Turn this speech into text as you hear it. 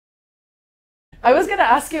I was gonna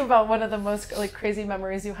ask you about one of the most like crazy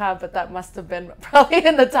memories you have, but that must have been probably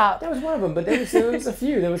in the top. That was one of them, but there was a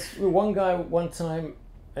few. There was one guy one time,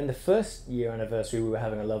 and the first year anniversary, we were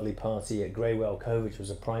having a lovely party at Grayhound Recordings, which was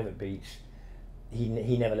a private beach.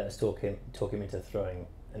 He never let us talk him into throwing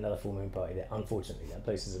another full moon party there. Unfortunately, that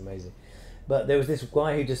place is amazing. But there was this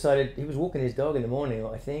guy who decided, he was walking his dog in the morning,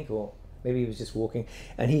 I think, or maybe he was just walking,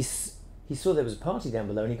 and he saw there was a party down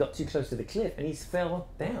below, and he got too close to the cliff, and he fell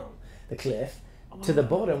down the cliff to the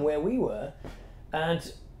bottom where we were,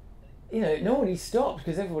 and you know, nobody stopped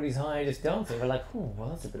because everybody's high just dancing. We're like, oh, well,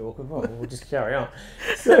 that's a bit awkward. Well, we'll just carry on.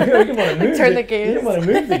 So we didn't want to move. Turn the gaze. You didn't want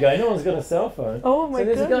to move the guy. No one's got a cell phone. Oh my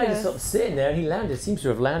goodness. So there's a guy just sort of sitting there, and he landed. Seems to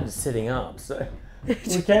have landed sitting up. So we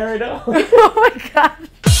carried on. Oh my god.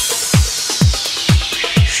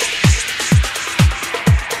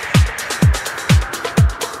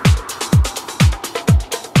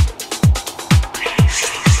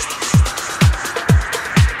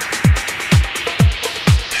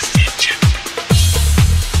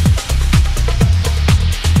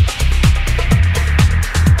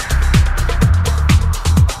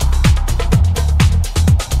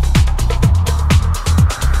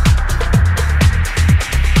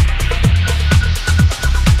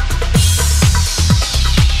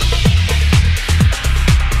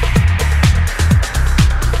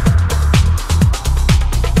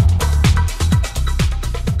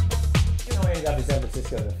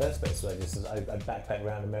 I backpacked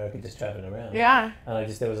around America just traveling around. Yeah. And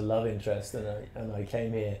there was a love interest, and I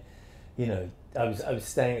came here. You know, I was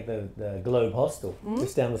staying at the Globe Hostel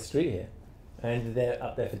just down the street here, and they're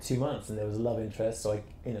up there for 2 months, and there was a love interest. So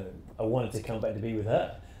I wanted to come back to be with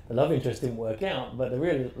her. The love interest didn't work out, but the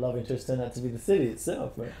real love interest turned out to be the city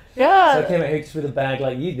itself. Right? Yeah. So I came out here just with a bag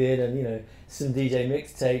like you did, and some DJ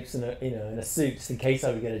mixtapes, and and a suit just in case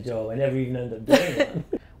I would get a job. I never even ended up doing one.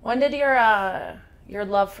 When did your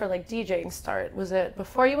love for like DJing start? Was it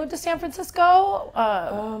before you moved to San Francisco?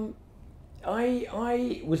 I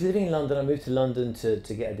was living in London. I moved to London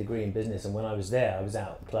to get a degree in business, and when I was there, I was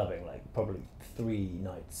out clubbing like probably 3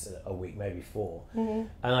 nights a week, maybe 4. And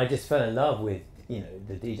I just fell in love with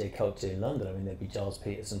the DJ culture in London. I mean, there'd be Giles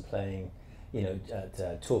Peterson playing,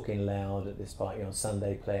 at Talking Loud at this party on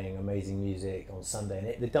Sunday, playing amazing music on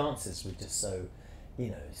Sunday, and the dancers were just so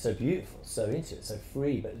so beautiful, so into it, so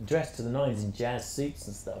free, but dressed to the nines in jazz suits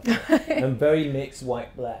and stuff, and very mixed,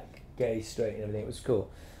 white, black, gay, straight, and everything. It was cool.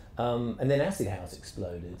 And then Acid House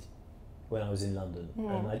exploded when I was in London,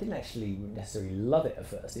 and I didn't actually necessarily love it at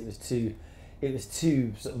first. It was too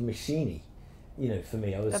sort of machiney, for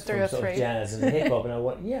me. I was from sort of jazz and hip hop, and it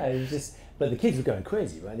was just. But the kids were going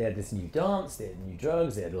crazy, right? They had this new dance, they had new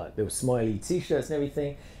drugs, they were smiley T-shirts and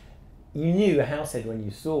everything. You knew a house head when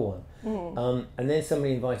you saw one. And then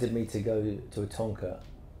somebody invited me to go to a Tonka,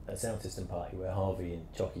 a sound system party where Harvey and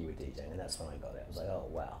Chocky were DJing, and that's when I got it. I was like, oh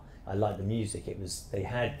wow, I liked the music. They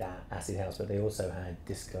had that acid house, but they also had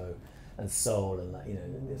disco and soul and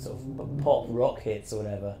sort of pop rock hits or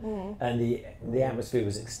whatever. And the atmosphere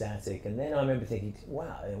was ecstatic. And then I remember thinking,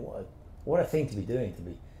 wow, what a thing to be doing, to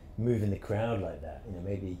be moving the crowd like that.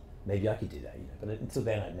 Maybe I could do that. But until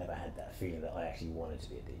then, I'd never had that feeling that I actually wanted to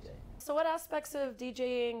be a DJ. So what aspects of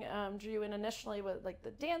DJing drew you in initially? With like the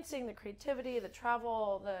dancing, the creativity, the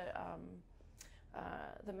travel,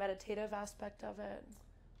 the meditative aspect of it?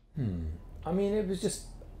 I mean, it was just,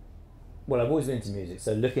 well, I've always been into music,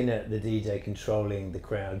 so looking at the DJ controlling the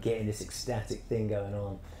crowd, getting this ecstatic thing going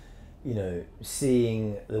on,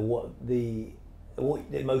 seeing what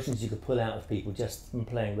emotions you could pull out of people just from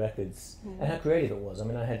playing records, and how creative it was. I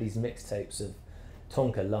mean, I had these mixtapes of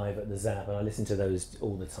Tonka live at the Zap, and I listened to those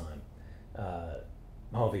all the time.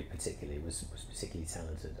 Harvey particularly was particularly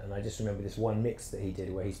talented, and I just remember this one mix that he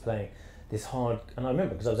did where he's playing this hard, and I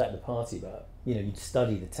remember because I was at the party, but you'd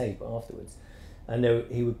study the tape afterwards, and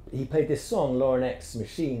he played this song Lauren X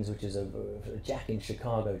Machines, which is a Jack in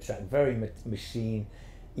Chicago track, very machine,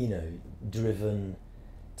 driven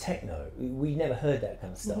techno. We never heard that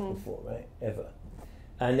kind of stuff before, right? Ever.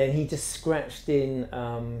 And then he just scratched in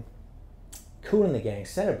Kool and the Gang,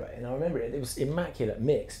 Celebrate, and I remember it was immaculate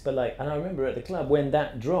mix, but and I remember at the club when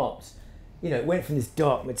that dropped, it went from this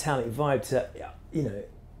dark metallic vibe to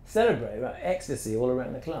Celebrate, right? Ecstasy all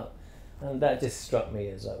around the club, and that just struck me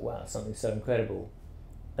as wow, something so incredible.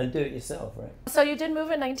 And do it yourself, right? So you did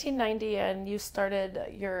move in 1990, and you started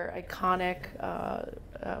your iconic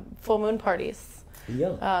full moon parties.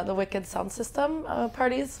 Yeah. The Wicked sound system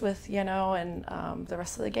parties with and the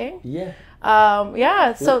rest of the gang. Yeah.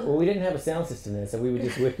 Yeah. So we didn't have a sound system there, so we were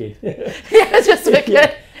just Wicked. Yeah, just Wicked.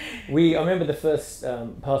 Yeah. I remember the first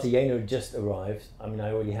party. Yena had just arrived. I mean,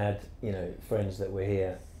 I already had friends that were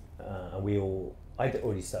here and I'd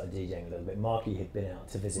already started DJing a little bit. Marky had been out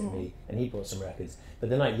to visit me, and he brought some records. But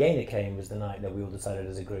the night Yena came was the night that we all decided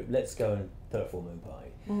as a group, let's go and throw a full moon party.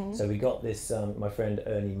 So we got this, my friend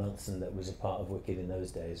Ernie Munson, that was a part of Wicked in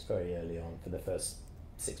those days, very early on, for the first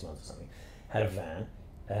 6 months or something, had a van,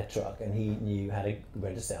 a truck, and he knew how to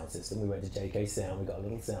rent a sound system. We went to JK Sound, we got a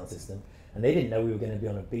little sound system, and they didn't know we were going to be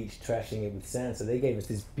on a beach trashing it with sound, so they gave us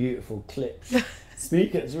this beautiful clipped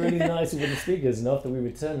speakers, really nice wooden speakers, and after we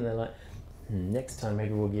returned, they're like, next time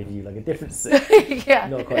maybe we'll give you like a different set. Yeah.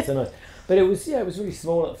 Not quite so nice. But it was really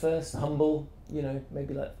small at first, humble,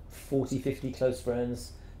 maybe like 40, 50 close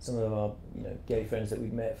friends, some of our, gay friends that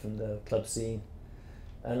we'd met from the club scene,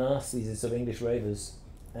 and us, these are sort of English ravers,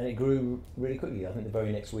 and it grew really quickly. I think the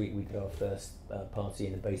very next week we did our first party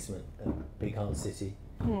in the basement at Big Heart City.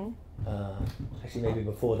 Actually, maybe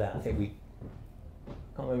before that, I think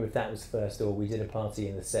I can't remember if that was first or we did a party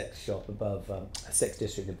in the sex shop above, a sex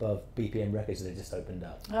district above BPM Records that had just opened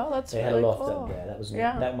up. Oh, that's they really had a loft cool. up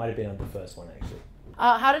there. That might have been the first one actually.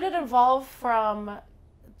 How did it evolve from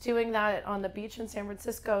doing that on the beach in San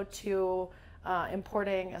Francisco to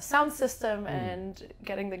importing a sound system and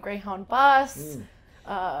getting the Greyhound bus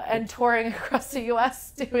and touring across the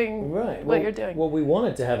U.S. doing what you're doing? Well, we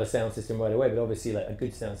wanted to have a sound system right away, but obviously like a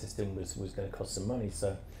good sound system was going to cost some money.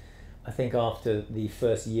 So I think after the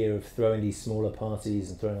first year of throwing these smaller parties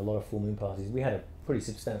and throwing a lot of full moon parties, we had a pretty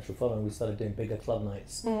substantial following. We started doing bigger club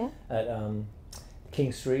nights at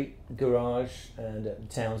King Street, Garage, and at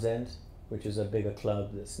Townsend, which is a bigger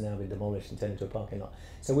club that's now been demolished and turned into a parking lot.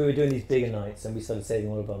 So we were doing these bigger nights, and we started saving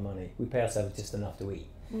all of our money. We pay ourselves just enough to eat,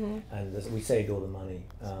 and we saved all the money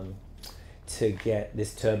to get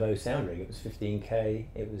this turbo sound rig. It was 15K.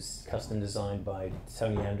 It was custom designed by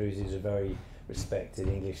Tony Andrews, who's a very respected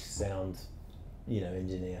English sound,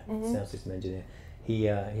 engineer, sound system engineer. He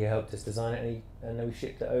helped us design it, and then we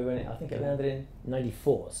shipped it over, and I think it landed in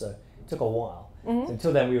 '94. So it took a while. So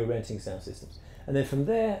until then, we were renting sound systems, and then from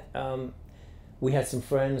there, we had some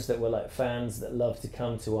friends that were like fans that loved to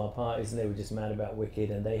come to our parties, and they were just mad about Wicked,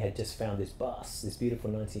 and they had just found this bus, this beautiful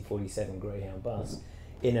 1947 Greyhound bus,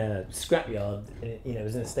 in a scrapyard. It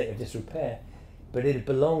was in a state of disrepair, but it had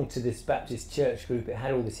belonged to this Baptist church group. It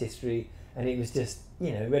had all this history, and it was just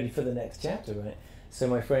ready for the next chapter, right? So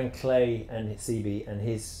my friend Clay and CB and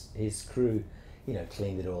his crew,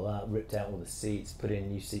 cleaned it all up, ripped out all the seats, put in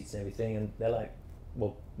new seats and everything, and they're like,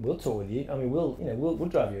 well, we'll tour with you. I mean, we'll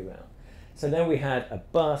drive you around. So then we had a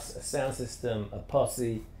bus, a sound system, a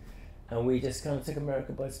posse, and we just kind of took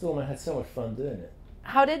America by storm. I had so much fun doing it.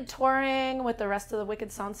 How did touring with the rest of the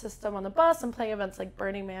Wicked sound system on the bus and playing events like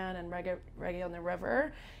Burning Man and Reggae on the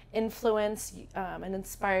River influence and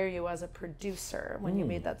inspire you as a producer when you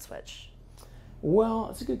made that switch? Well,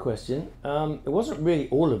 that's a good question. It wasn't really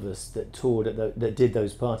all of us that toured that did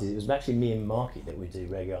those parties. It was actually me and Marky that would do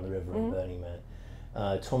Reggae on the River and Burning Man.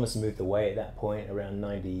 Thomas moved away at that point around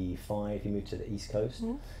 '95. He moved to the East Coast,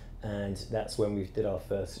 and that's when we did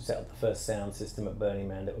set up the first sound system at Burning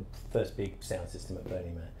Man. That was the first big sound system at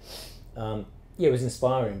Burning Man. It was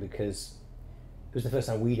inspiring because it was the first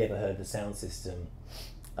time we'd ever heard the sound system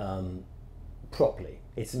properly.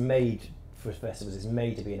 It's made for festivals. It's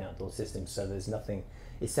made to be an outdoor system, so there's nothing.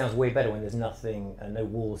 It sounds way better when there's nothing and no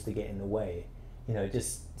walls to get in the way. It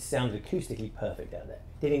just sounded acoustically perfect out there.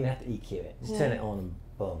 Didn't even have to EQ it. Just turn it on and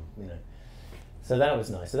boom. So that was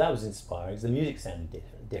nice. So that was inspiring. The music sounded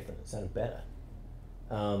different. It sounded better.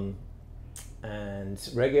 And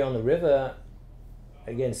Reggae on the River,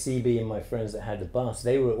 again, CB and my friends that had the bus,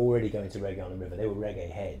 they were already going to Reggae on the River. They were reggae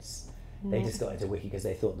heads. They just got into Wicked because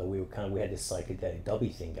they thought that we had this psychedelic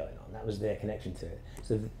dubby thing going on. That was their connection to it.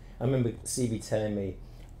 So I remember CB telling me,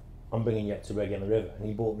 "I'm bringing you up to Reggae on the River," and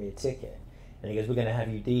he bought me a ticket. And he goes, "We're going to have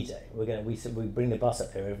you DJ. We said we bring the bus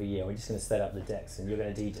up there every year. We're just going to set up the decks, and you're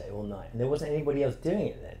going to DJ all night." And there wasn't anybody else doing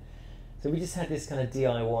it then, so we just had this kind of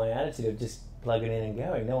DIY attitude of just plugging in and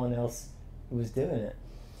going. No one else was doing it.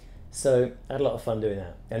 So I had a lot of fun doing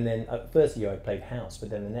that. And then first year I played house,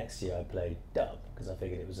 but then the next year I played dub because I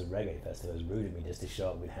figured it was a reggae festival. It was rude of me just to show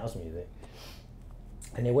up with house music.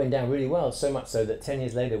 And it went down really well, so much so that 10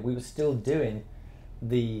 years later we were still doing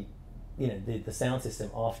the sound system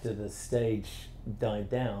after the stage died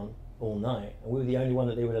down all night. And we were the only one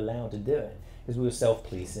that they would allow to do it because we were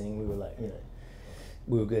self-policing. We were like,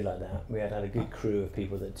 we were good like that. We had a good crew of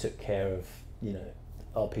people that took care of,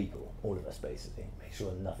 our people, all of us basically, make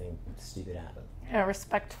sure nothing stupid happened. Yeah,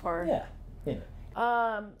 respect for. Yeah,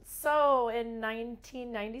 So in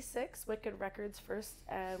 1996, Wicked Records' first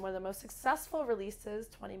and one of the most successful releases,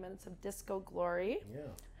 20 Minutes of Disco Glory. Yeah.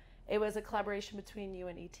 It was a collaboration between you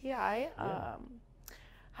and ETI.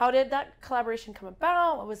 How did that collaboration come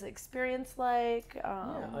about? What was the experience like?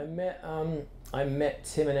 I met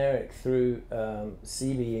Tim and Eric through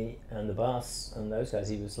CB and the Bus and those guys.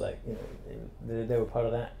 He was like, you know, they were part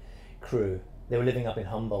of that crew. They were living up in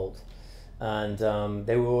Humboldt, and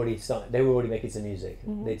they were already making some music.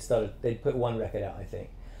 Mm-hmm. They'd put one record out, I think,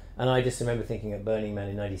 and I just remember thinking at Burning Man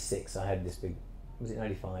in '96, I had this big. Was it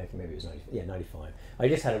 95? Maybe it was 95. Yeah, 95. I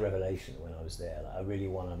just had a revelation when I was there. Like, I really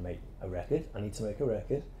want to make a record. I need to make a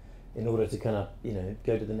record in order to kind of, you know,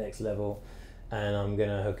 go to the next level. And I'm going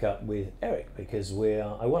to hook up with Eric because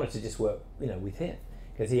I wanted to just work, you know, with him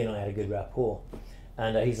because he and I had a good rapport.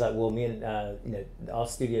 And he's like, well, me and, you know, our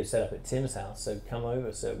studio set up at Tim's house, so come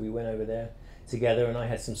over. So we went over there together, and I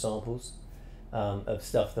had some samples of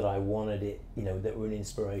stuff that I wanted it, you know, that were an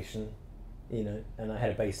inspiration, you know, and I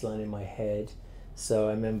had a bass line in my head. So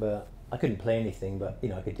I remember I couldn't play anything, but you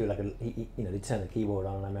know I could do like you know, they turned the keyboard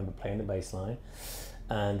on, and I remember playing the bass line,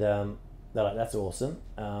 and they're like, "That's awesome,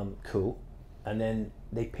 cool." And then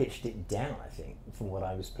they pitched it down, I think, from what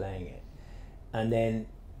I was playing it, and then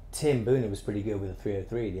Tim Booner was pretty good with the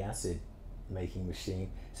 303, the acid making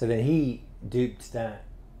machine. So then he duped that,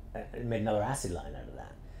 and made another acid line out of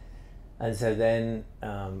that. And so then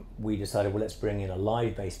we decided, well, let's bring in a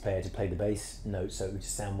live bass player to play the bass notes so it would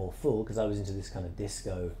just sound more full, because I was into this kind of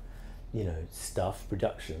disco, you know, stuff,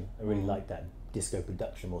 production. I really liked that disco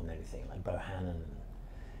production more than anything, like Bohannon and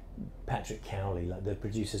Patrick Cowley, like the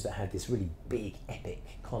producers that had this really big, epic,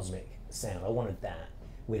 cosmic sound. I wanted that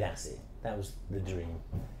with acid. That was the dream.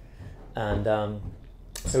 And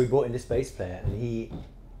so we brought in this bass player, and he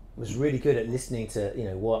was really good at listening to, you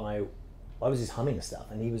know, what I was just humming the stuff,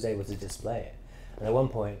 and he was able to display it. And at one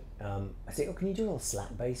point, I said, "Oh, can you do a little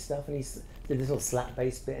slap bass stuff?" And he did this little slap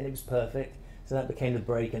bass bit, and it was perfect. So that became the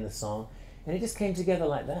break in the song, and it just came together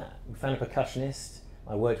like that. We found a percussionist.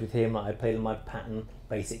 I worked with him. I played on my pattern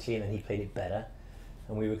basically, and then he played it better,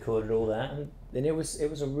 and we recorded all that. And then it was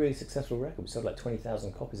a really successful record. We sold like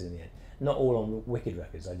 20,000 copies in the end. Not all on Wicked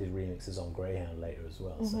Records. I did remixes on Grayhound later as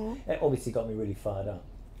well. So it obviously got me really fired up.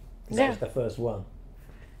 That was the first one.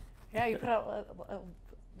 Yeah, you put out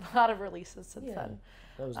a lot of releases since then.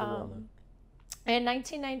 That was the one. In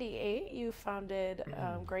 1998, you founded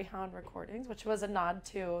Grayhound Recordings, which was a nod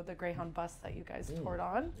to the Greyhound bus that you guys toured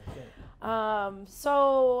on.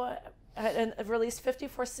 And released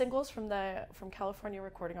 54 singles from California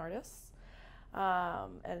recording artists,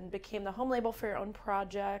 and became the home label for your own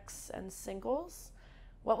projects and singles.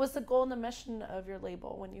 What was the goal and the mission of your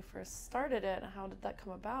label when you first started it, and how did that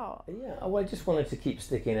come about? Yeah, well, I just wanted to keep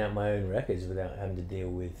sticking out my own records without having to deal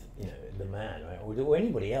with, you know, the man, right, or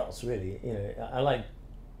anybody else, really. You know, I like,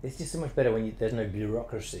 it's just so much better when there's no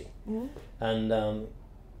bureaucracy. And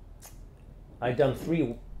I'd done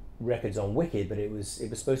 3 records on Wicked, but it was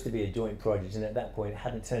supposed to be a joint project, and at that point it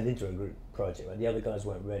hadn't turned into a group project. Right? The other guys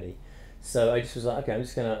weren't ready. So I just was like, okay, I'm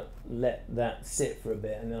just going to let that sit for a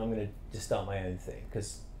bit, and then I'm going to just start my own thing,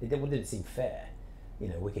 because it didn't seem fair, you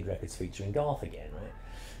know, Wicked Records featuring Garth again, right?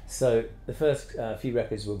 So the first few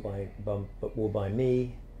records were by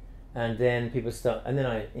me, and then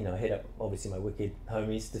I hit up obviously my Wicked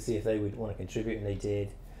homies to see if they would want to contribute, and they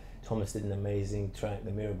did. Thomas did an amazing track,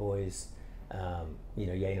 the Mirror Boys, you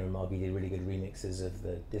know, Yana and Margie did really good remixes of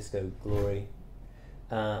the Disco Glory.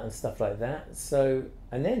 And stuff like that. So,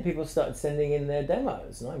 and then people started sending in their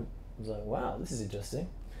demos, and I was like, wow, this is interesting.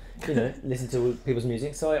 You know, listen to people's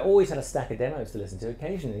music. So I always had a stack of demos to listen to.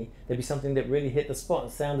 Occasionally, there'd be something that really hit the spot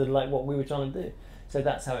and sounded like what we were trying to do. So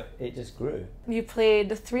that's how it just grew. You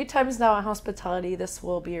played 3 times now at Housepitality. This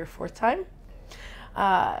will be your 4th time.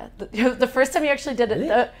 The first time you actually did it.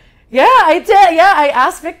 Really? Yeah, I did. Yeah, I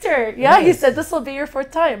asked Victor. Yeah, nice. He said this will be your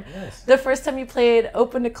 4th time. Nice. The first time you played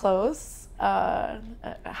Open to Close.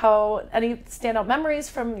 How any standout memories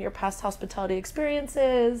from your past Housepitality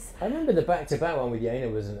experiences? I remember the back-to-back one with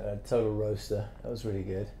Yana was a total roaster. That was really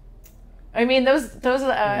good. I mean, those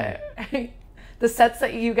the sets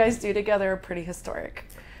that you guys do together are pretty historic.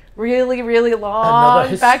 Really, really long.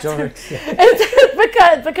 Historic.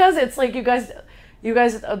 Because it's like you guys,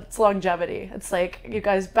 it's longevity. It's like you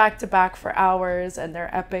guys back to back for hours, and they're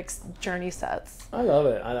epic journey sets. I love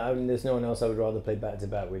it. I mean, there's no one else I would rather play back to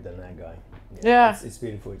back with than that guy. Yeah. It's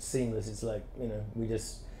beautiful. It's seamless. It's like, you know, we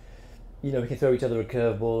just, you know, we can throw each other a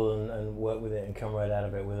curveball and work with it and come right out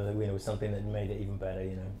of it with, you know, with something that made it even better.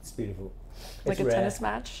 You know, it's beautiful. Like a tennis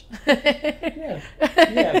match. yeah,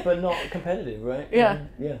 but not competitive, right? Yeah.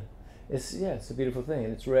 It's a beautiful thing,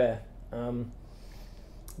 and it's rare.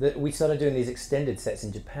 We started doing these extended sets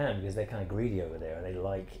in Japan because they're kind of greedy over there, and they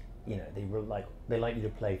like, you know, they like you to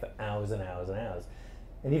play for hours and hours and hours.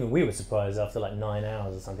 And even we were surprised after like 9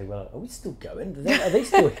 hours or something. We're like, are we still going? Are they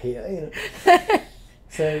still here? You know?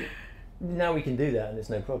 So now we can do that, and it's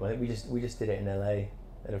no problem. I think we just did it in LA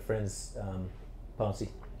at a friend's party.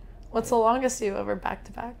 What's the longest you've ever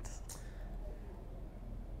back-to-backed?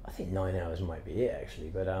 I think 9 hours might be it actually,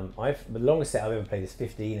 but the longest set I've ever played is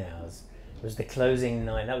 15 hours. It was the closing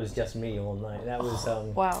night. That was just me all night. That was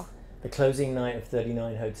wow. The closing night of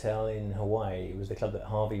 39 Hotel in Hawaii. It was the club that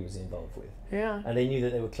Harvey was involved with. Yeah. And they knew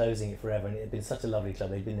that they were closing it forever, and it had been such a lovely club.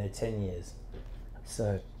 They'd been there 10 years.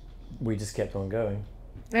 So we just kept on going.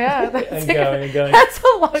 Yeah. and going. That's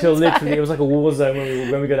a long Till time. literally, it was like a war zone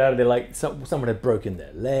when we got out of there. Like someone had broken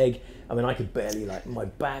their leg. I mean, I could barely, like, my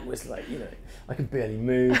back was like, you know, I could barely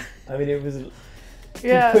move. I mean, it was,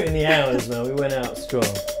 Yeah. we put in the hours, man. We went out strong.